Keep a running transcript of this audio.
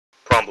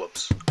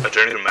PROM-BLEMS, A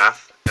Journey Through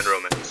Math and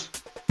Romance.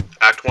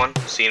 Act 1,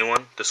 Scene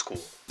 1, The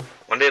School.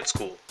 One day at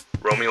school,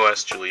 Romeo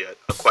asked Juliet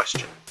a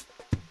question.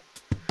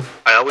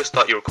 I always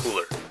thought you were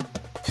cooler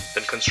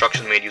than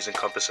construction made using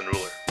compass and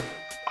ruler.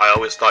 I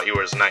always thought you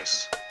were as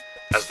nice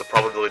as the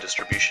probability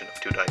distribution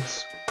of two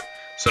dice.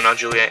 So now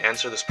Juliet,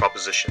 answer this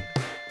proposition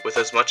with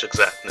as much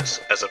exactness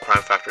as a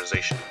prime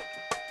factorization.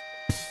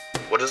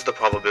 What is the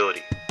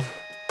probability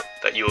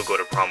that you will go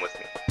to prom with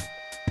me?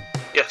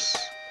 Yes.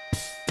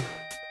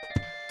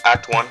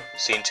 Act 1,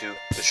 Scene 2,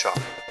 The Shop.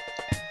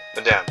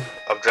 Madame,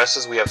 of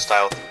dresses we have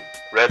style 3,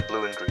 red,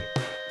 blue, and green.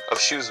 Of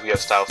shoes we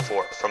have style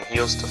 4, from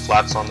heels to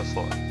flats on the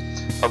floor.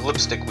 Of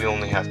lipstick we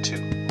only have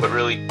 2, but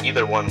really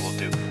either one will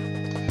do.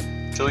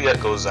 Juliet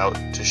goes out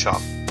to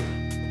shop.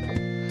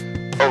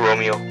 Oh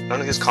Romeo, none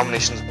of these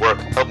combinations work.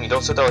 Help me,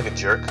 don't sit there like a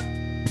jerk.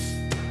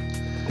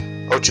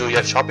 Oh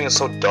Juliet, shopping is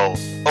so dull.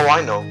 Oh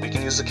I know, we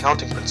can use the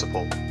counting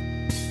principle.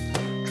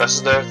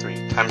 Dresses there are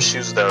 3, times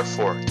shoes there are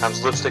 4,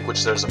 times lipstick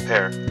which there's a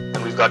pair,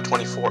 and we've got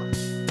 24.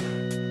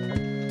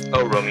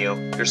 Oh Romeo,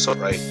 you're so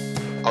right.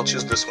 I'll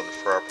choose this one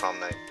for our prom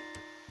night.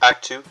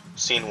 Act 2,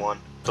 Scene 1,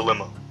 The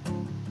Limo.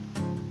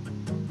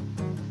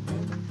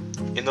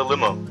 In the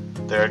limo,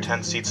 there are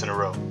 10 seats in a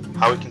row.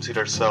 How we can seat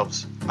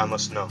ourselves, I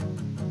must know.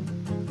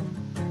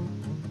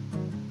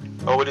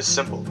 Oh, it is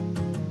simple.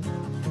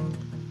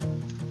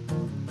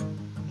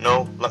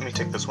 No, let me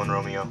take this one,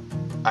 Romeo.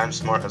 I am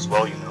smart as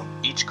well, you know.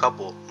 Each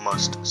couple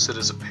must sit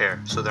as a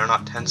pair, so there are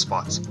not 10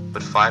 spots,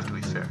 but 5 to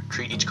be fair.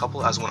 Treat each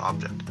couple as one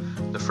object.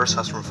 The first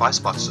has from 5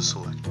 spots to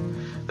select.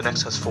 The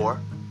next has 4,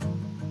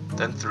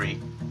 then 3,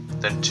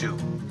 then 2,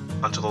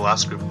 until the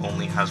last group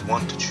only has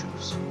 1 to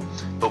choose.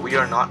 But we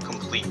are not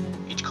complete.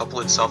 Each couple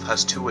itself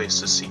has 2 ways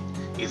to seat.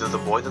 Either the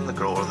boy then the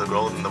girl, or the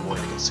girl then the boy.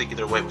 They can sit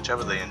either way,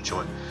 whichever they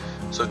enjoy.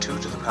 So 2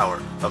 to the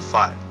power of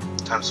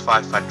 5 times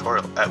 5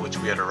 factorial, at which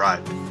we had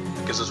arrived,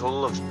 gives a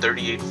total of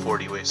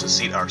 3840 ways to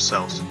seat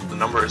ourselves. The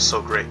number is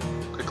so great.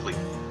 Quickly,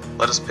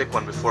 let us pick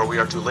one before we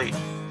are too late.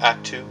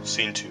 Act 2,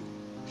 Scene 2,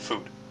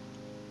 Food.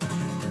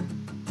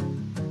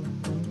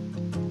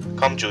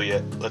 Come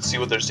Juliet, let's see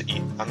what there's to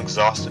eat. I'm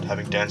exhausted,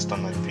 having danced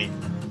on my feet.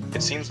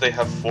 It seems they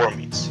have 4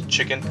 meats,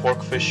 chicken,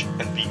 pork, fish,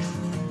 and beef.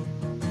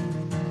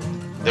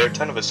 There are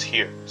 10 of us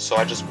here, so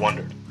I just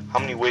wondered, how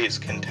many ways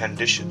can 10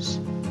 dishes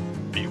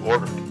be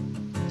ordered?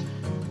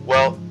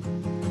 Well,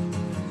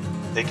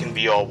 they can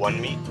be all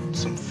one meat,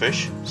 some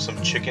fish,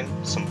 some chicken,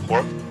 some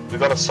pork. We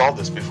gotta solve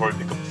this before we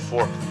pick up the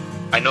fork.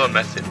 I know a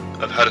method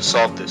of how to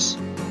solve this.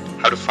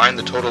 How to find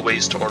the total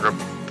ways to order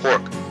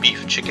pork,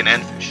 beef, chicken,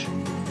 and fish.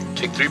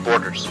 Take 3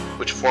 borders,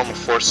 which form a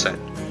 4 set.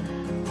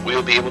 We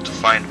will be able to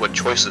find what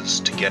choices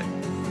to get.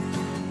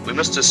 We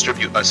must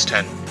distribute us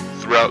 10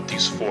 throughout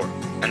these 4,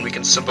 and we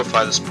can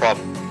simplify this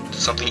problem to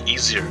something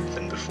easier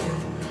than before.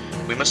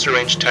 We must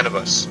arrange 10 of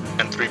us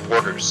and 3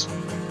 borders,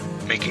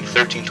 making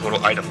 13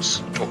 total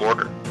items to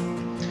order.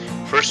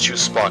 First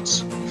choose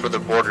spots for the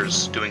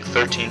borders, doing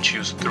 13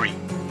 choose 3.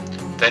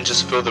 Then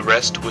just fill the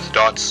rest with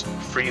dots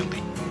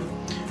freely.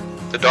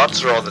 The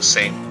dots are all the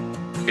same.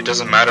 It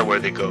doesn't matter where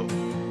they go.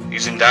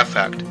 Using that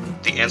fact,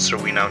 the answer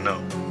we now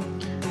know.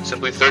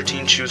 Simply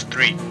 13 choose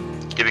 3,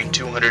 giving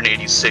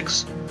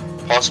 286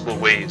 possible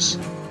ways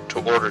to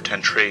order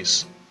 10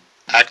 trays.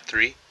 Act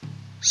 3,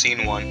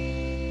 Scene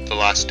 1, The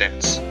Last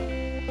Dance.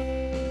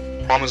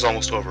 Prom is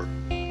almost over,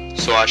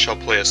 so I shall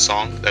play a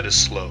song that is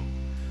slow.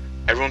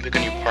 Everyone pick a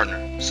new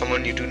partner,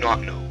 someone you do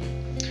not know.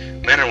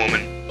 Man or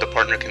woman, the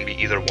partner can be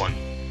either one,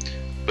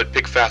 but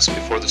pick fast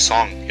before the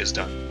song is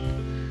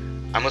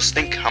done. I must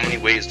think how many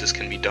ways this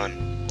can be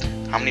done.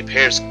 How many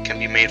pairs can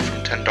be made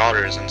from 10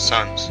 daughters and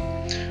sons?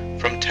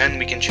 From 10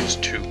 we can choose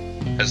 2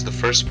 as the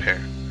first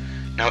pair.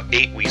 Now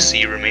 8 we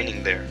see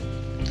remaining there.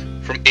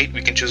 From 8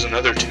 we can choose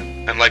another 2,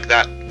 and like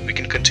that we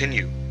can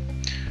continue.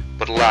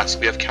 But alas,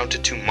 we have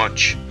counted too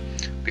much,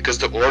 because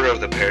the order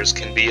of the pairs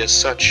can be as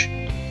such,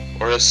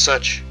 or as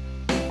such,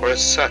 or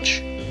as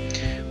such.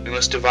 We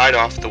must divide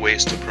off the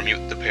ways to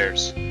permute the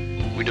pairs.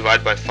 We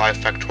divide by 5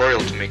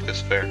 factorial to make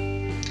this fair,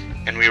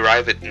 and we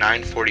arrive at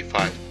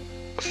 945,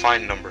 a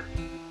fine number.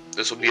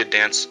 This will be a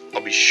dance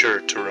I'll be sure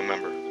to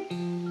remember.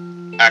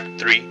 Act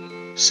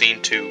 3,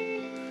 Scene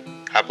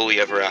 2, Happily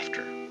Ever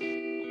After.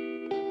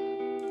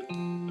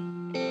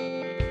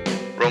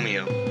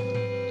 Romeo,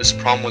 this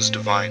prom was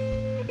divine.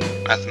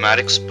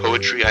 Mathematics,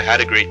 poetry, I had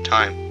a great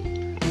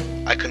time.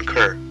 I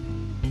concur.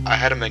 I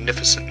had a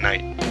magnificent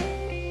night,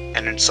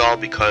 and it's all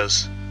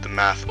because the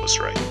math was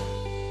right.